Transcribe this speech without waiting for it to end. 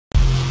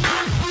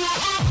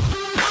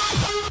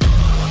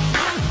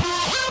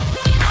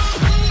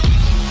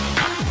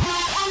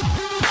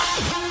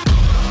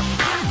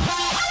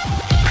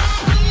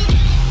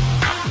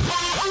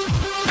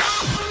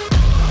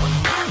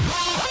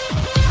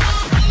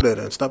it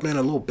and stop being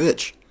a little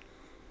bitch.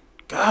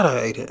 God, I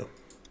hate him.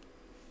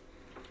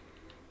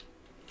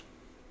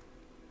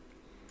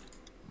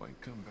 Might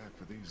come back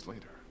for these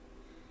later.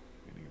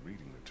 Any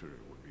reading material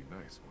would be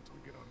nice once we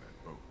get on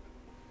that boat.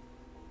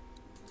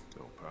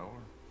 No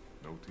power,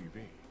 no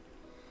TV.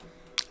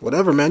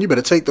 Whatever, man. You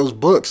better take those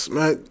books,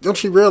 man.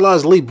 Don't you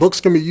realize, Lee,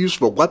 books can be used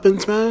for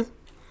weapons, man?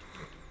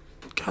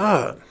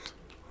 God.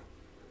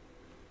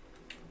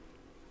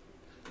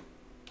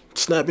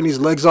 Snapping these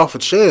legs off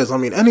of chairs. I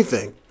mean,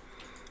 anything.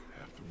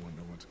 Have to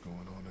wonder what's going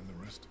on in the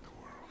rest of the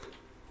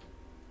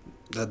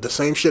world. The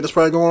same shit that's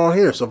probably going on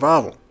here.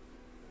 Survival.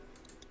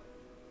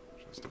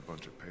 Just a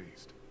bunch of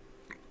paste.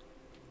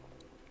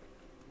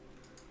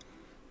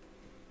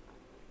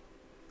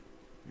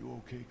 You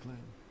okay, Clem?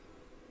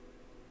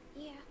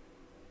 Yeah.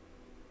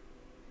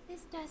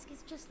 This desk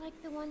is just like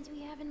the ones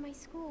we have in my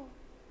school.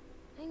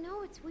 I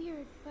know it's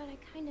weird, but I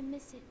kind of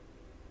miss it,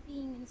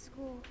 being in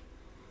school.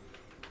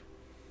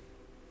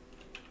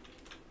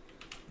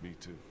 Me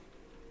too.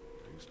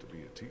 I used to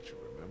be a teacher,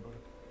 remember?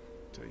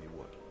 Tell you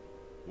what,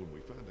 when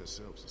we find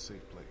ourselves a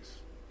safe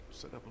place,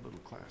 set up a little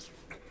classroom.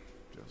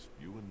 Just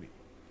you and me.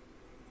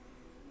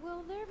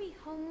 Will there be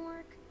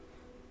homework?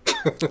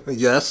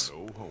 Yes.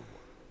 No homework.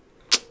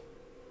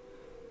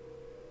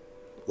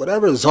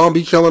 Whatever,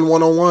 zombie killing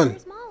 101.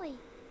 Where's Molly?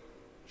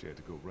 She had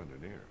to go run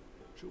an errand.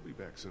 She'll be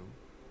back soon.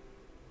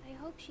 I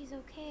hope she's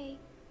okay.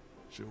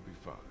 She'll be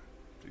fine.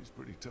 She's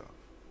pretty tough.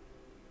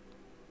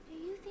 Do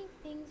you think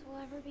things will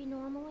ever be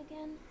normal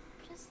again?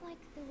 Just like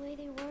the way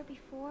they were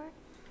before?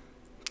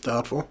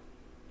 Doubtful.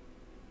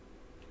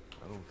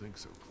 I don't think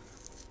so, Clem.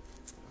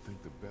 I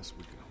think the best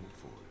we can hope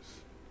for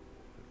is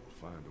that we'll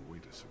find a way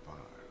to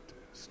survive, to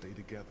stay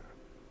together,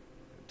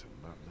 and to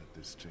not let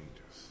this change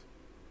us.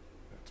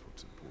 That's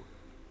what's important.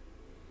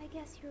 I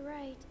guess you're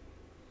right.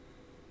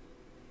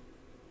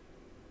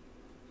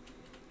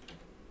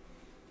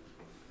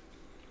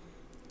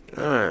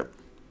 Alright.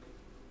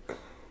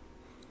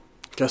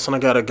 Guessing I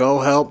gotta go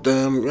help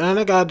them. And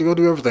I gotta go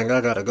do everything.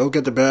 I gotta go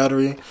get the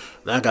battery.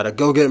 And I gotta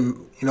go get,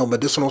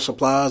 medicinal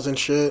supplies and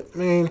shit. I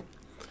mean,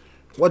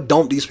 what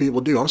don't these people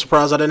do? I'm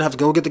surprised I didn't have to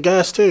go get the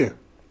gas too.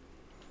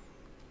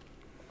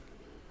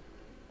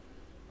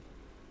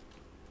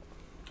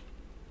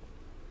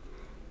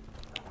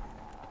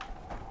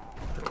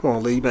 Come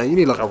on, Lee, man. You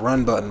need like a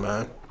run button,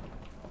 man.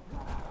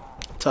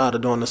 I'm tired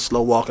of doing this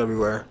slow walk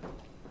everywhere.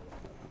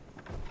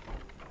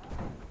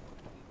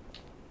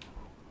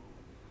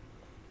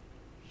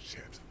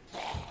 Shit.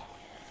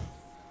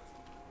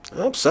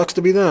 Well, sucks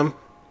to be them.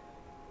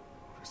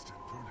 Kristen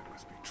Vernon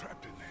must be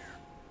trapped in there.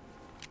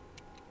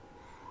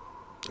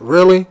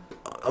 Really?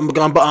 I'm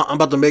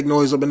about to make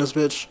noise up in this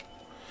bitch.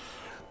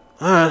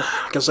 Alright,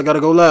 guess I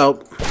gotta go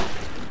loud.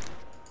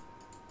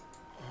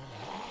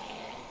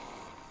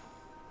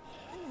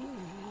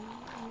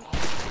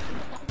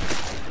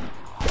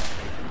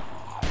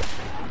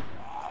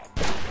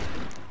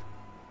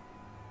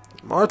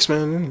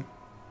 Marksman.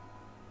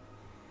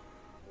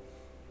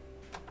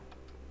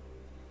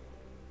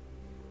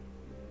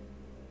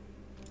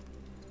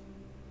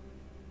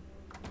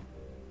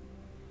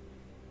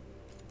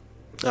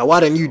 Now,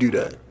 why didn't you do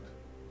that?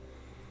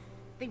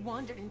 They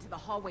wandered into the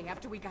hallway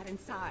after we got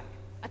inside.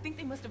 I think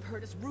they must have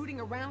heard us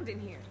rooting around in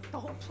here. The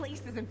whole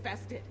place is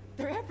infested.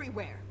 They're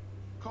everywhere.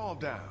 Calm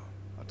down.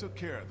 I took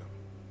care of them.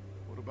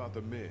 What about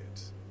the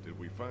meds? Did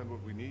we find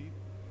what we need?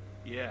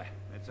 Yeah,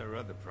 that's our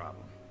other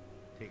problem.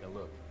 Take a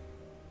look.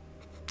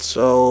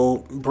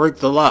 So, break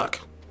the lock.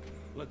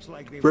 Looks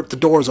like they Rip the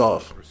doors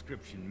off.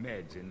 Prescription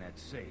meds in that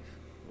safe,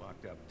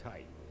 locked up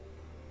tight.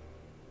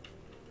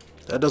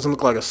 That doesn't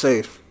look like a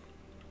safe.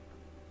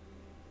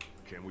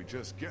 Can we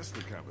just guess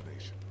the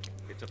combination?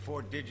 It's a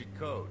 4-digit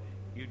code.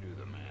 You do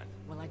the math.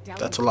 Well, I doubt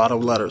That's we a lot can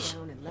of break it letters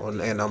down and left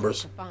and it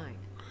numbers. to find.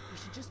 We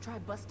should just try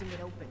busting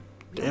it open.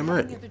 We Damn don't have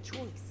right. any other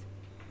choice.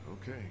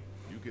 Okay,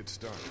 you get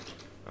started.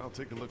 I'll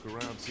take a look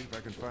around, see if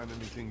I can find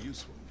anything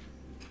useful.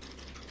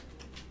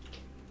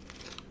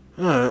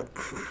 Alright. I'll have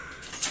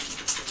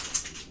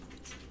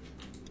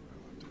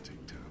to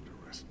take time to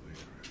rest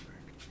later, I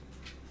think.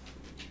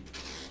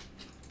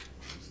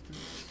 What is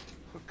this?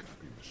 A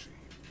copy machine.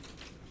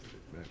 Not that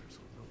it matters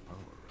with no power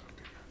around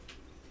here.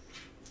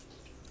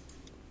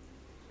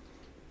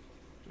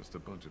 Just a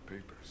bunch of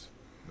papers.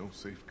 No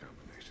safe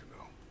combination,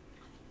 though.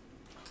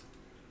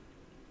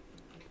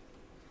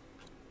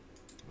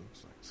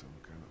 Looks like some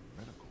kind of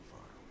medical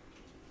file.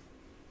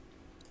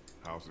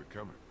 How's it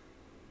coming?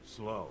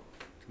 Slow.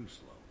 Too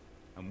slow.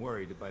 I'm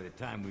worried that by the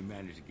time we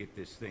manage to get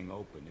this thing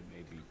open, it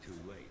may be too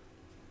late.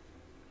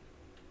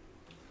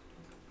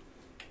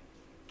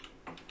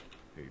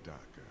 Hey,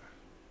 Doc, I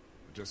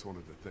just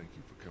wanted to thank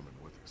you for coming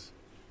with us,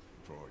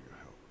 for all your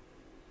help.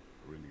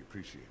 I really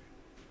appreciate it.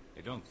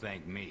 Hey, don't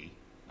thank me.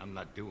 I'm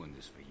not doing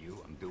this for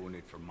you. I'm doing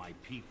it for my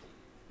people.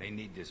 They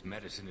need this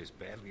medicine as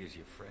badly as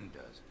your friend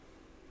does.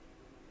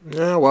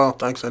 Yeah, well,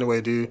 thanks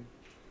anyway, dude.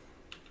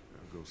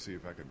 I'll go see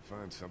if I can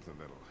find something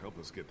that'll help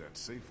us get that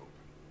safe open.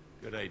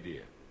 Good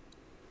idea.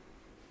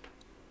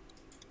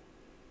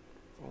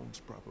 Phones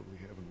probably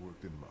haven't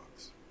worked in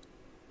months.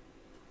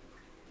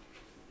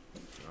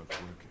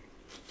 working.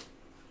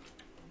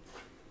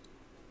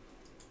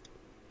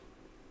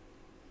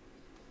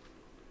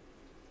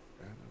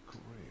 Anna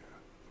Correa.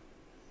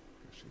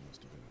 Guess she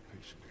must have been a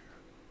patient here.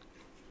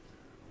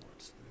 And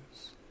what's this?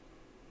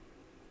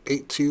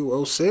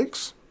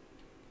 8206.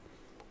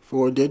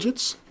 4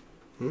 digits.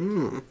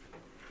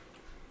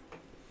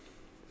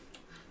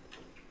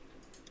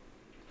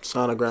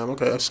 Sonogram.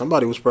 Okay,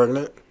 somebody was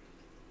pregnant.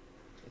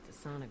 It's a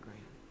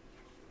sonogram.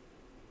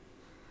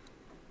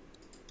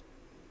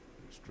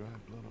 There's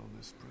dried blood on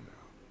this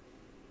printout.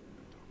 And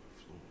on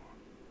the floor.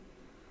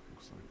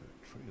 Looks like that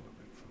trail of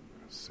it from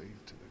the safe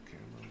to the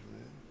camera over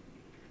there.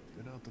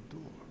 Then out the door.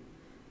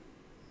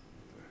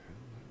 What the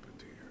hell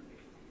happened here?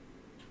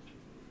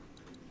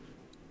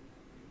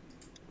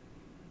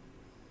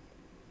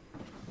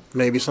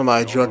 Maybe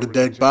somebody drug a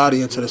dead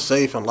body into the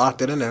safe and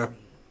locked it in there.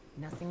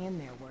 Nothing in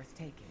there worth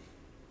taking.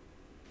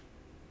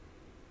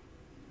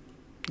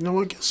 You know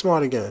what? Get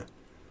smart again.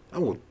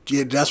 Oh,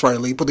 yeah, that's right,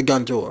 Lee. Put the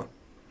gun to her.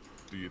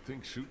 Do you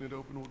think shooting it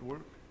open would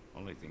work?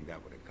 Only thing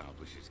that would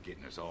accomplish is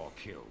getting us all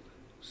killed.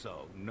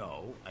 So,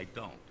 no, I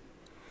don't.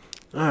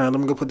 Alright, let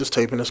me go put this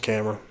tape in this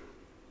camera.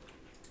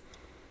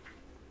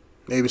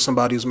 Maybe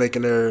somebody's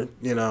making their,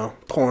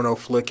 porno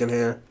flick in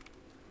here.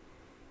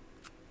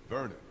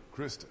 Vernon,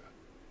 Krista,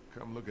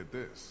 come look at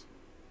this.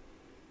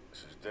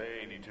 This is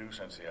day 82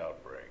 since the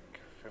outbreak.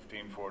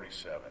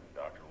 1547.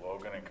 Dr.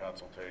 Logan in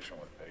consultation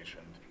with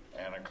patient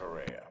Anna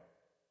Correa.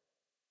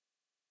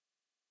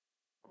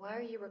 Why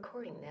are you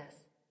recording this?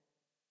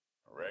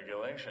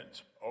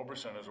 Regulations.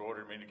 Oberson has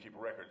ordered me to keep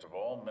records of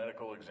all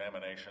medical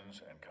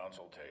examinations and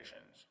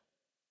consultations.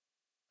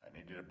 I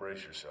need you to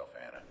brace yourself,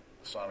 Anna.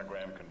 The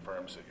sonogram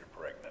confirms that you're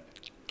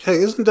pregnant. Hey,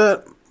 isn't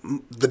that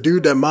the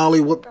dude that Molly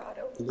whooped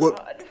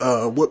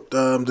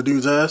the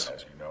dude's ass?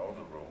 As you know,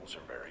 the rules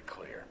are very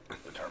clear.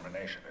 The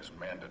termination is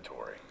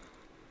mandatory.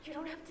 You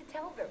don't have to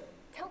tell them.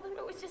 Tell them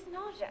it was just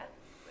nausea.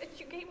 But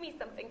you gave me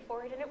something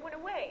for it and it went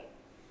away.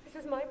 This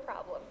is my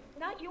problem,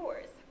 not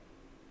yours.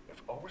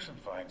 If Oberson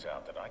finds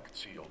out that I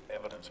concealed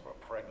evidence of a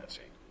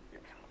pregnancy,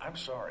 I'm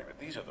sorry, but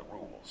these are the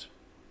rules.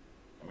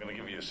 I'm going to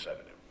give you a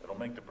sedative. It'll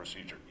make the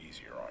procedure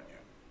easier on you.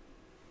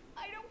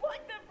 I don't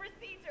want the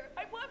procedure.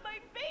 I want my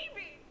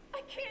baby.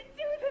 I can't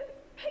do this.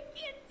 I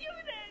can't do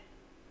this.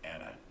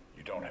 Anna,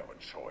 you don't have a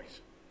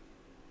choice.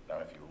 Now,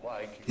 if you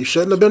like... You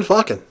shouldn't have been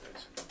fucking.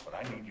 But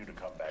I need you to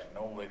come back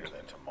no later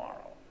than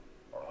tomorrow,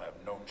 or I'll have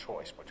no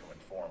choice but to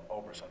inform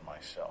Oberson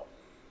myself.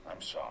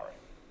 I'm sorry.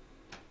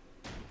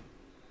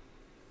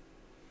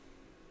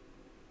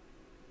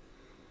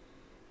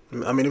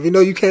 I mean, if you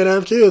know you can't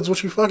have kids,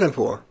 what you fucking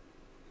for?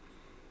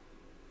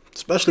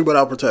 Especially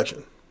without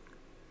protection.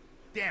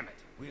 Damn it,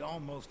 we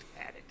almost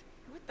had it.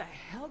 What the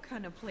hell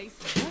kind of place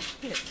was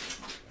this?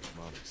 Like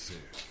Molly said,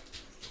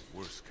 the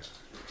worst kind.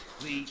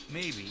 Lee,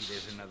 maybe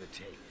there's another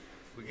tape.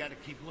 We gotta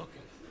keep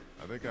looking.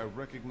 I think I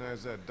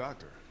recognize that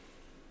doctor.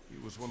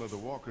 He was one of the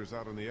walkers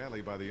out in the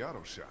alley by the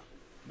auto shop.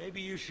 Maybe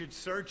you should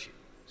search him.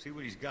 See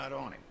what he's got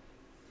on him.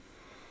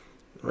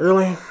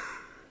 Really?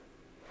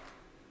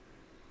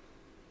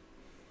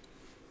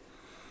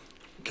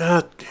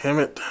 God damn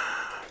it.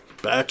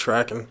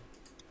 Backtracking.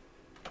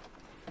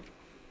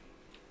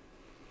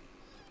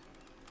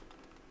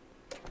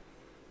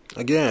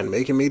 Again,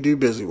 making me do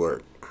busy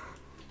work.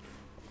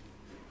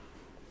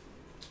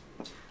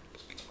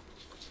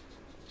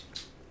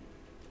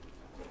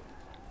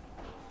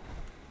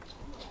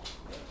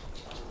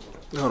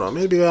 Hold on,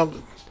 maybe let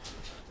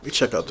me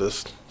check out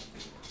this